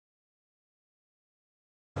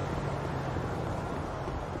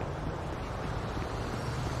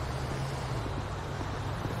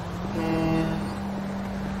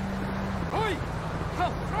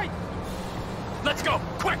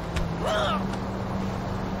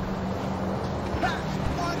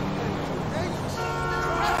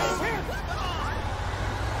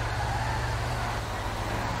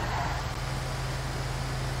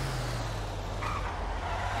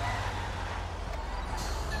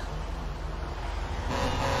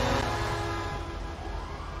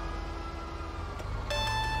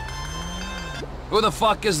Who the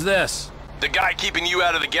fuck is this? The guy keeping you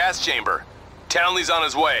out of the gas chamber. Townley's on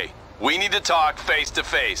his way. We need to talk face to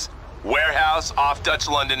face. Warehouse off Dutch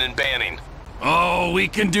London and Banning. Oh, we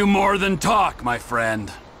can do more than talk, my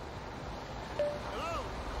friend.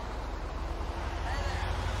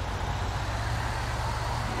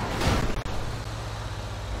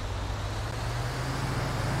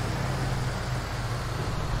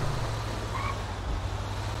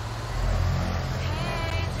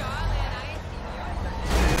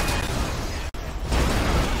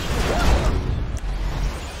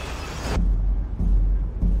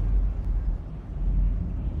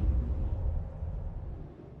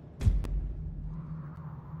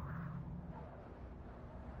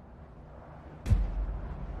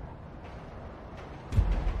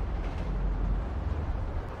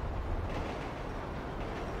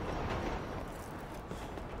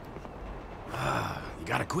 You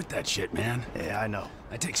gotta quit that shit, man. Yeah, I know.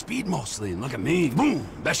 I take speed mostly, and look at me. Boom!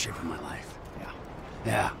 Best shape of my life. Yeah.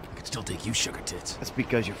 Yeah, I could still take you, sugar tits. That's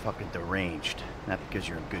because you're fucking deranged, not because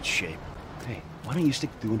you're in good shape. Hey, why don't you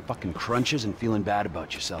stick to doing fucking crunches and feeling bad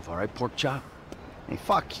about yourself, all right, pork chop? Hey,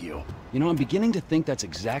 fuck you. You know, I'm beginning to think that's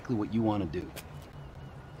exactly what you want to do.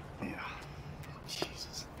 Yeah.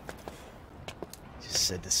 Jesus. Just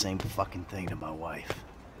said the same fucking thing to my wife.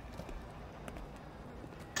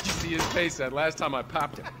 You see his face that last time I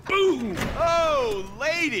popped him. Boom! Oh,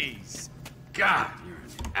 ladies! God, you're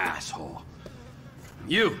an asshole.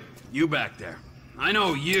 You back there. I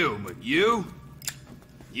know you, but you?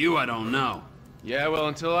 You I don't know. Yeah, well,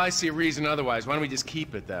 until I see a reason otherwise, why don't we just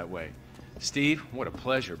keep it that way? Steve, what a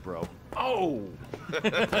pleasure, bro. Oh!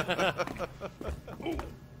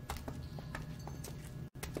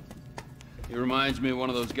 He reminds me of one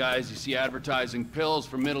of those guys you see advertising pills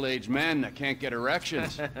for middle-aged men that can't get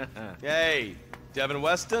erections. Hey, Devin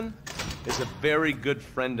Weston is a very good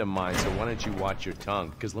friend of mine, so why don't you watch your tongue?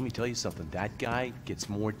 Because let me tell you something, that guy gets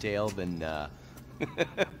more tail than, than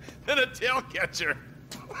a tail catcher.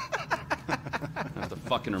 I have to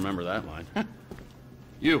fucking remember that line.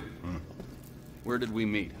 You. Where did we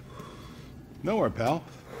meet? Nowhere, pal.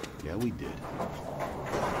 Yeah, we did.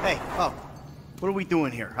 Hey, oh. What are we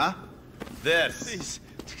doing here, huh? This. Please,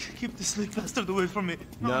 keep the sleep bastard away from me.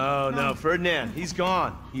 No, Ferdinand, he's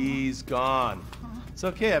gone. He's gone. It's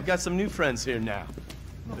okay, I've got some new friends here now.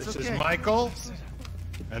 This is Michael,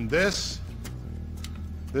 and this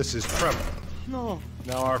is Trevor. No,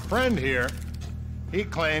 Now, our friend here, he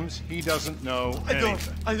claims he doesn't know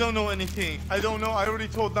anything. I don't know anything. I don't know. I already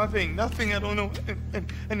told nothing. Nothing. I don't know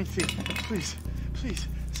anything. Please,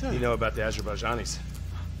 sir. You know about the Azerbaijanis.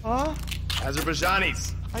 Huh?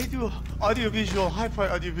 Azerbaijanis. I do audiovisual, hi-fi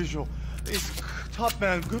audiovisual. It's top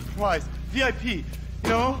man, good price, VIP. You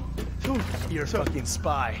know? You're a fucking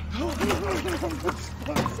spy.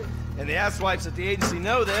 And the asswipes at the agency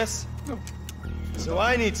know this. So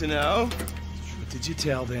I need to know, what did you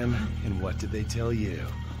tell them, and what did they tell you?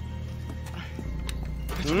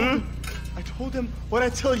 I told them what I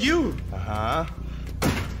tell you. Uh-huh.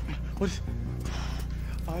 What is...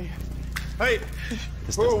 Hey!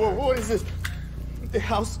 Whoa, what is this? The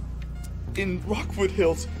house in Rockwood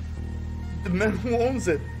Hills. The man who owns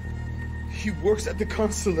it. He works at the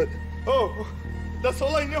consulate. Oh, that's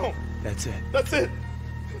all I know. That's it. That's it.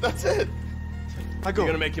 I go.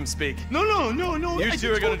 You're gonna make him speak. No. You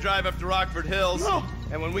two are gonna drive up to Rockford Hills. No.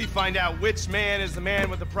 And when we find out which man is the man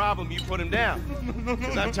with the problem, you put him down.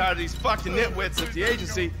 Because I'm tired of these fucking nitwits at the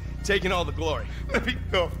agency taking all the glory. Let me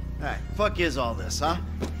go. Hey, fuck is all this, huh?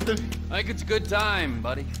 I think it's a good time,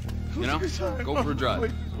 buddy. You know? Go for a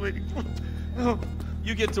drive. Wait. No.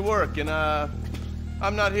 You get to work, and,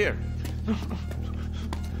 I'm not here.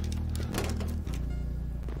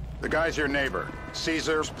 The guy's your neighbor.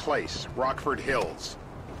 Caesar's Place, Rockford Hills.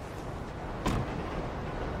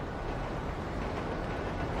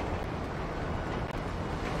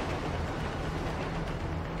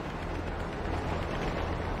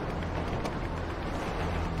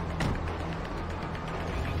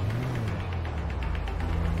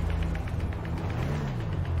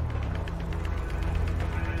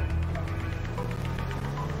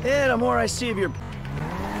 Yeah, the more I see of your...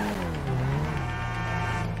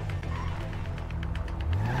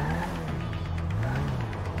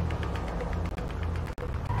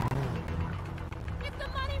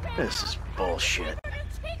 This is bullshit.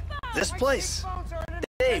 This place,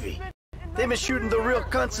 Davey, they've been shooting the real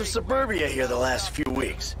cunts of suburbia here the last few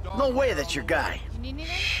weeks. No way that's your guy.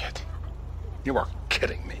 Shit. You are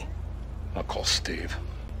kidding me. I'll call Steve.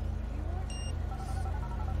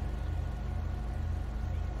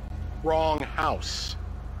 Wrong house.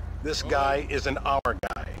 This guy isn't our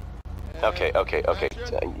guy. Okay.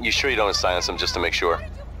 You sure you don't silence him just to make sure?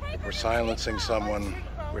 If we're silencing someone,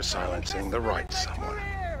 we're silencing the right someone.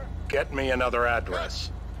 Get me another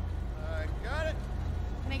address. Got it.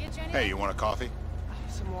 Can I get Jenny? Hey, you want a coffee?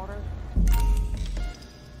 Some water.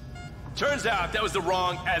 Turns out that was the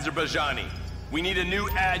wrong Azerbaijani. We need a new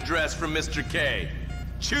address from Mr. K.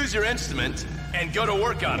 Choose your instrument and go to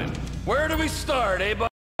work on it. Where do we start, eh,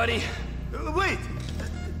 buddy? Wait!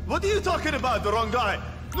 What are you talking about, the wrong guy?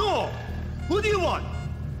 No! Who do you want?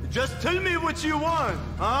 Just tell me what you want.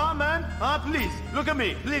 Huh, man? Huh, please. Look at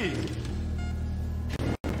me, please.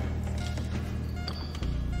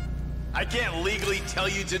 I can't legally tell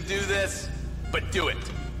you to do this, but do it.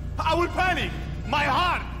 I will panic. My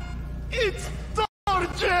heart. It's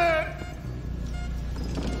torture.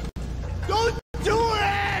 Don't do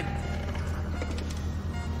it.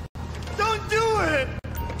 Don't do it.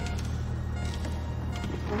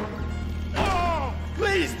 Oh,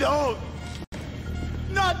 please don't.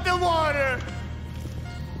 Not the water.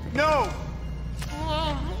 No.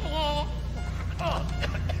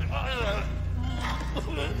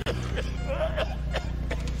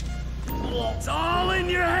 It's all in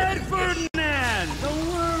your head, Ferdinand! Don't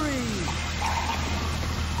worry!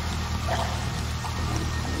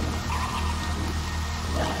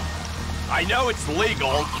 I know it's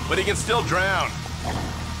legal, but he can still drown.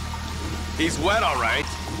 He's wet, all right.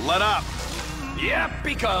 Let up. Yep,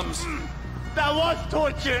 he comes. That was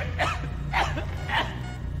torture.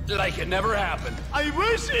 Like it never happened. I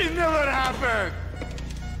wish it never happened.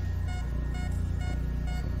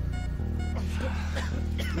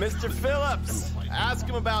 Mr. Phillips, ask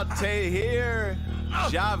him about Tahir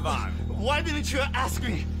Javan. Why didn't you ask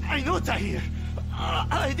me? I know Tahir.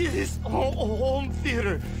 I did his home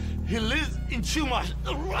theater. He lives in Chumash,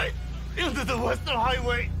 right into the Western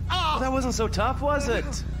Highway. That wasn't so tough, was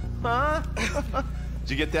it? Huh? Did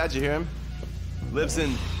you get that? Did you hear him? Lives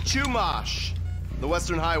in Chumash, the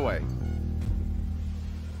Western Highway.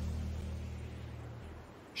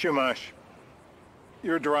 Shumash,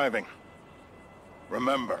 you're driving.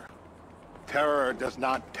 Remember, terror does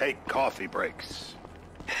not take coffee breaks.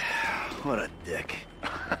 What a dick.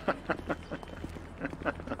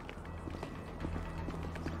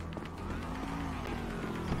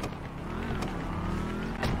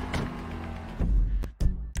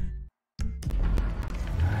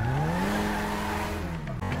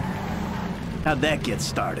 How'd that get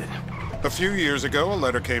started? A few years ago, a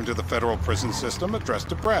letter came to the federal prison system addressed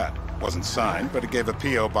to Brad. Wasn't signed, but it gave a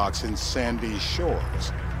P.O. box in Sandy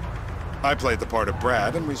Shores. I played the part of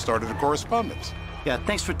Brad, and we started a correspondence. Yeah,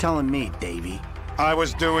 thanks for telling me, Davey. I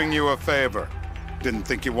was doing you a favor. Didn't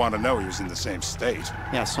think you want to know he was in the same state.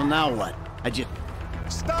 Yeah, so now what? I just...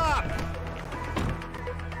 Stop!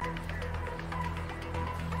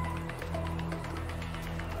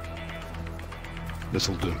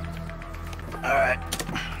 This'll do. All right.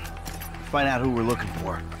 Find out who we're looking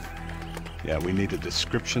for. Yeah, we need a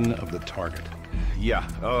description of the target. Yeah,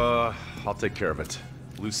 I'll take care of it.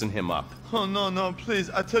 Loosen him up. Oh, no,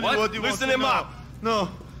 please. I tell What? you what you Loosen want to him know. up. No,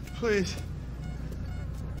 please.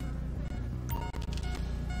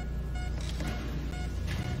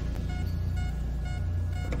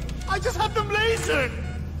 I just had them lasered.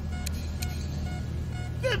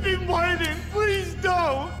 They've been waiting. Please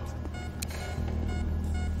don't.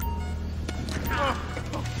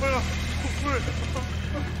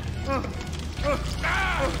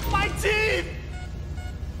 My teeth!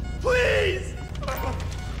 Please!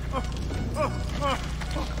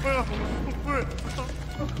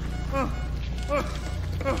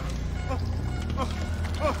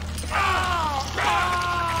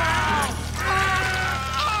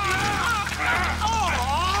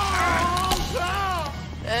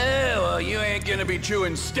 Well, you ain't gonna be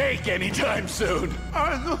chewing steak anytime soon.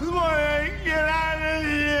 I just want to get out of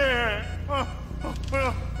here!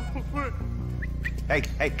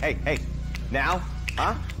 Hey. Now?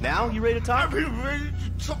 Huh? Now? You ready to talk? I've been ready to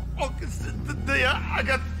talk since the day I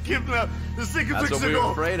got kidnapped 6 weeks That's ago. what we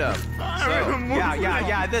were afraid of. So,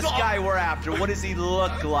 yeah, this guy we're after, what does he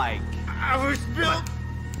look like? I was built,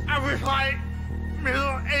 I was height,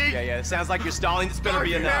 middle age. Yeah, it sounds like you're stalling. This better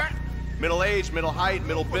be enough. Middle age, middle height,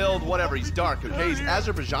 middle build, whatever. He's dark, okay? He's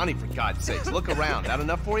Azerbaijani, for God's sakes. Look around. That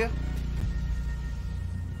enough for you?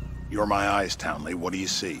 You're my eyes, Townley. What do you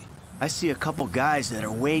see? I see a couple guys that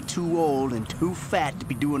are way too old and too fat to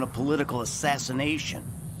be doing a political assassination.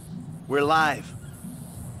 We're live.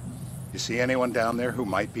 You see anyone down there who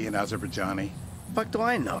might be an Azerbaijani? Fuck do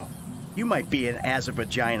I know? You might be an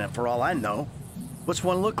Azerbaijani for all I know. What's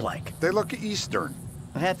one look like? They look Eastern.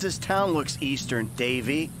 Half this town looks Eastern,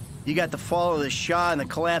 Davey. You got the fall of the Shah and the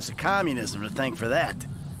collapse of communism to thank for that.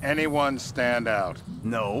 anyone stand out?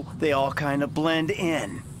 No, they all kind of blend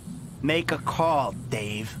in. Make a call,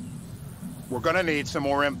 Dave. We're gonna need some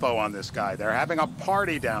more info on this guy. They're having a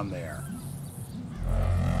party down there.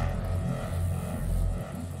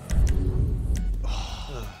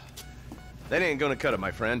 That ain't gonna cut it,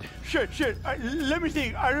 my friend. Shit. Let me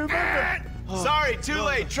think. I remember. Sorry, too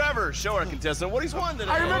late. Trevor, show our contestant what he's won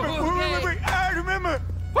today. I remember. Wait. I remember.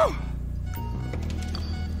 Woo!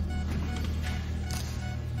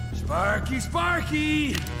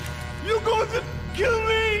 Sparky! You going to kill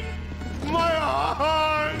me? My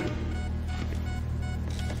heart.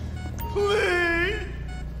 Please.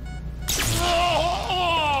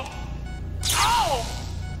 Oh! Ow!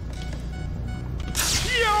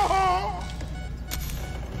 Yo!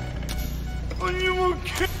 You will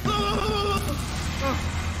kill.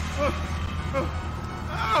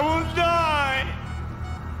 I will die.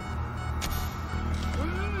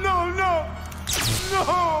 No.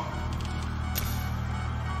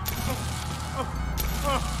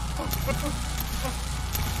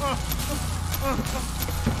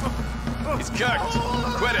 He's cooked.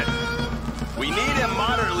 Quit it. We need him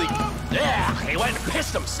moderately. Yeah, he went and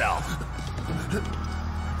pissed himself.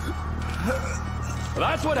 Well,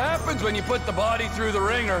 that's what happens when you put the body through the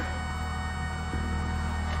ringer.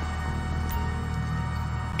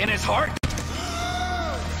 In his heart?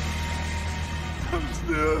 I'm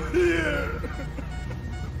still here.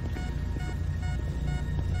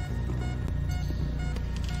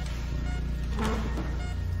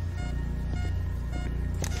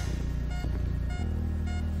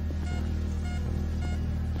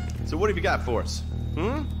 So what have you got for us?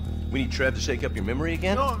 We need Trev to shake up your memory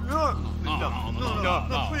again? No,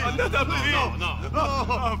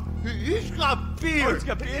 please. He's got beer. Oh, he's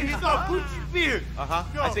got beer? He's got Gucci beer. Uh-huh.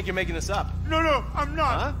 No. I think you're making this up. No, I'm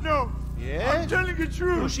not. Huh? No. Yeah? I'm telling the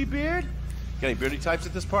truth. Bushy beard? Got any beardy types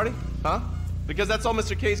at this party? Huh? Because that's all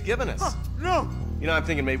Mr. K's given us. No. You know, I'm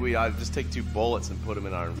thinking maybe we ought to just take 2 bullets and put them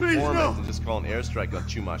in our Please, informant no. and just call an airstrike on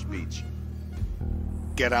Chumash Beach.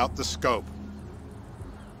 Get out the scope.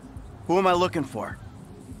 Who am I looking for?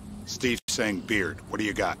 Steve's saying beard. What do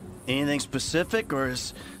you got? Anything specific, or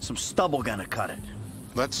is some stubble gonna cut it?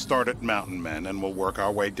 Let's start at Mountain Men, and we'll work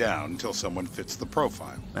our way down until someone fits the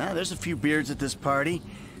profile. There's a few beards at this party.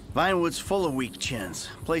 Vinewood's full of weak chins.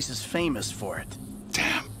 Place is famous for it.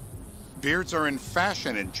 Damn. Beards are in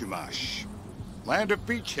fashion in Chumash. Land of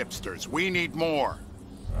beach hipsters. We need more.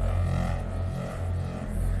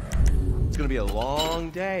 It's gonna be a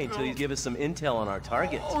long day until you give us some intel on our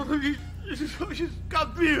target. Oh, he's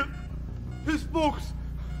got beer. He smokes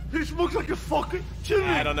like a fucking chimney.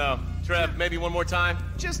 I don't know. Trev, maybe one more time?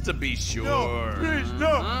 Just to be sure. No, please, no.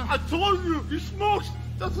 I told you, he smokes.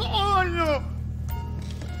 That's all I know.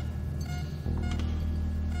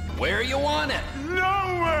 Where you want it?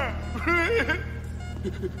 Nowhere.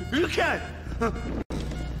 You can't.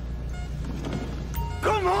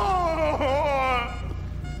 Come on.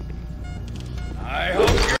 I hope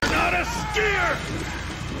you're not a skier!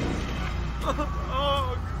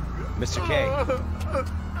 Mr. K.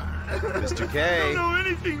 Mr. I K. don't know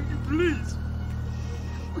anything, please.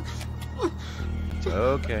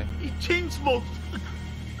 Okay. He chain smokes.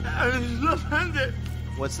 And he's left-handed.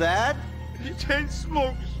 What's that? He chain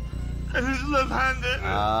smokes. And he's left-handed.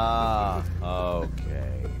 Ah,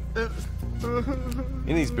 okay.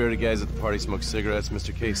 Any of these bearded guys at the party smoke cigarettes.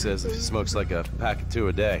 Mr. K says that he smokes like a pack of 2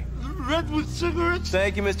 a day. Redwood cigarettes?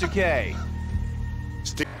 Thank you, Mr. K.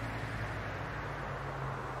 Steve.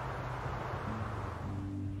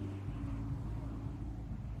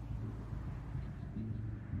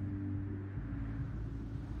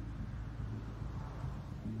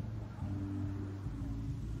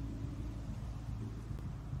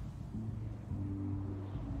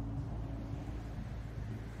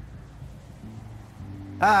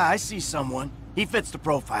 I see someone. He fits the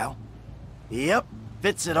profile. Yep,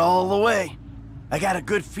 fits it all the way. I got a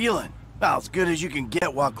good feeling. Well, as good as you can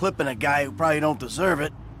get while clipping a guy who probably don't deserve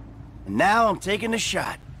it. And now I'm taking the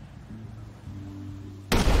shot.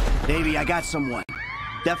 Davey, I got someone.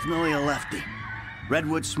 Definitely a lefty.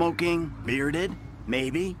 Redwood smoking, bearded,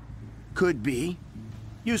 maybe, could be,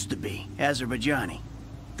 used to be, Azerbaijani.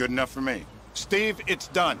 Good enough for me. Steve, it's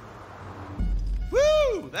done.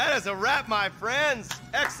 Woo! That is a wrap, my friends.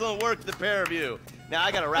 Excellent work, the pair of you. Now,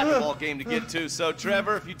 I got a racquetball game to get to, so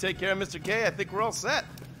Trevor, if you take care of Mr. K, I think we're all set.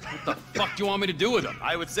 What the fuck do you want me to do with him?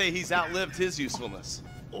 I would say he's outlived his usefulness.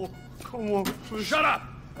 Oh, come on, please. Shut up!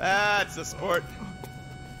 That's a sport.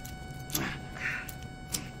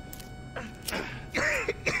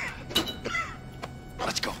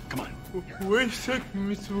 Let's go, come on. Where is taking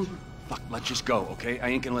me to? Fuck, let's just go, okay? I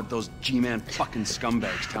ain't gonna let those G-Man fucking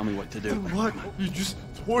scumbags tell me what to do. What? You just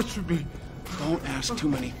tortured me. Don't ask too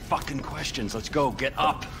many fucking questions. Let's go, get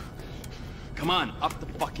up. Come on, up the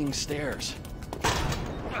fucking stairs.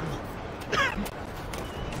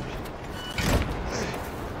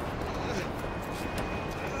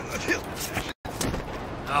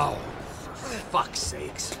 Oh, for fuck's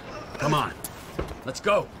sakes. Come on, let's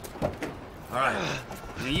go. All right,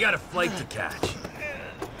 now you got a flight to catch,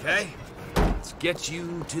 okay? Let's get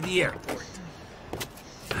you to the airport.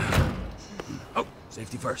 Oh,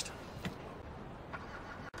 safety first.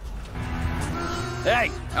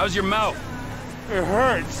 Hey, how's your mouth? It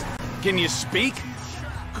hurts. Can you speak?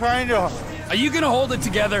 Kinda. Are you gonna hold it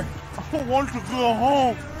together? I want to go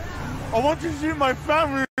home. I want to see my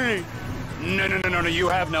family. No, you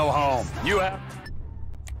have no home. You have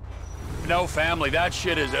no family. That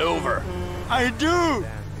shit is over. I do.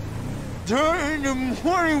 They're in the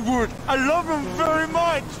morning wood. I love them very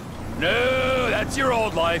much. No, that's your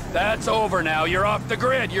old life. That's over now. You're off the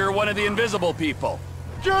grid. You're one of the invisible people.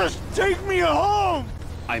 Just take me home.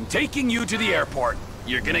 I'm taking you to the airport.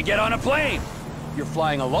 You're gonna get on a plane. You're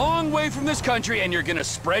flying a long way from this country and you're gonna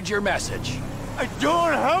spread your message. I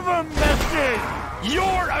don't have a message.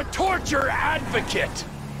 You're a torture advocate.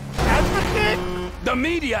 Advocate? The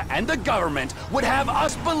media and the government would have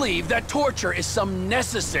us believe that torture is some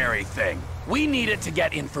necessary thing. We need it to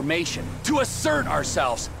get information, to assert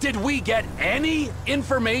ourselves. Did we get any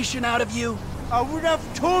information out of you? I would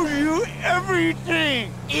have told you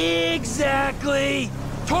everything. Exactly.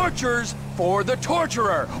 Torture's for the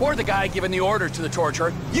torturer, or the guy giving the orders to the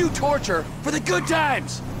torturer. You torture for the good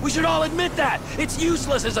times. We should all admit that. It's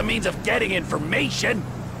useless as a means of getting information.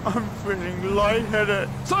 I'm feeling lightheaded.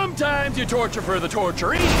 Sometimes you torture for the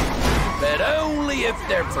torturee, but only if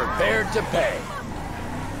they're prepared to pay.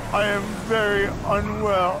 I am very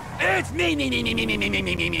unwell. It's me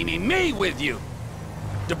with you.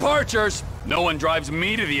 Departures. No one drives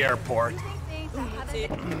me to the airport. Here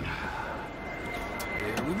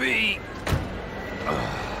we be.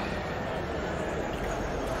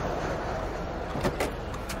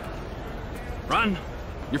 Run.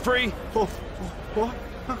 You're free. Oh, what?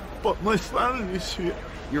 But my family's here.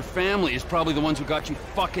 Your family is probably the ones who got you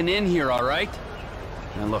fucking in here, all right?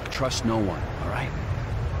 Now look, trust no one, all right?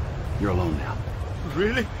 You're alone now.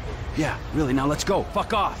 Really? Yeah, really. Now let's go.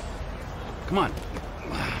 Fuck off. Come on.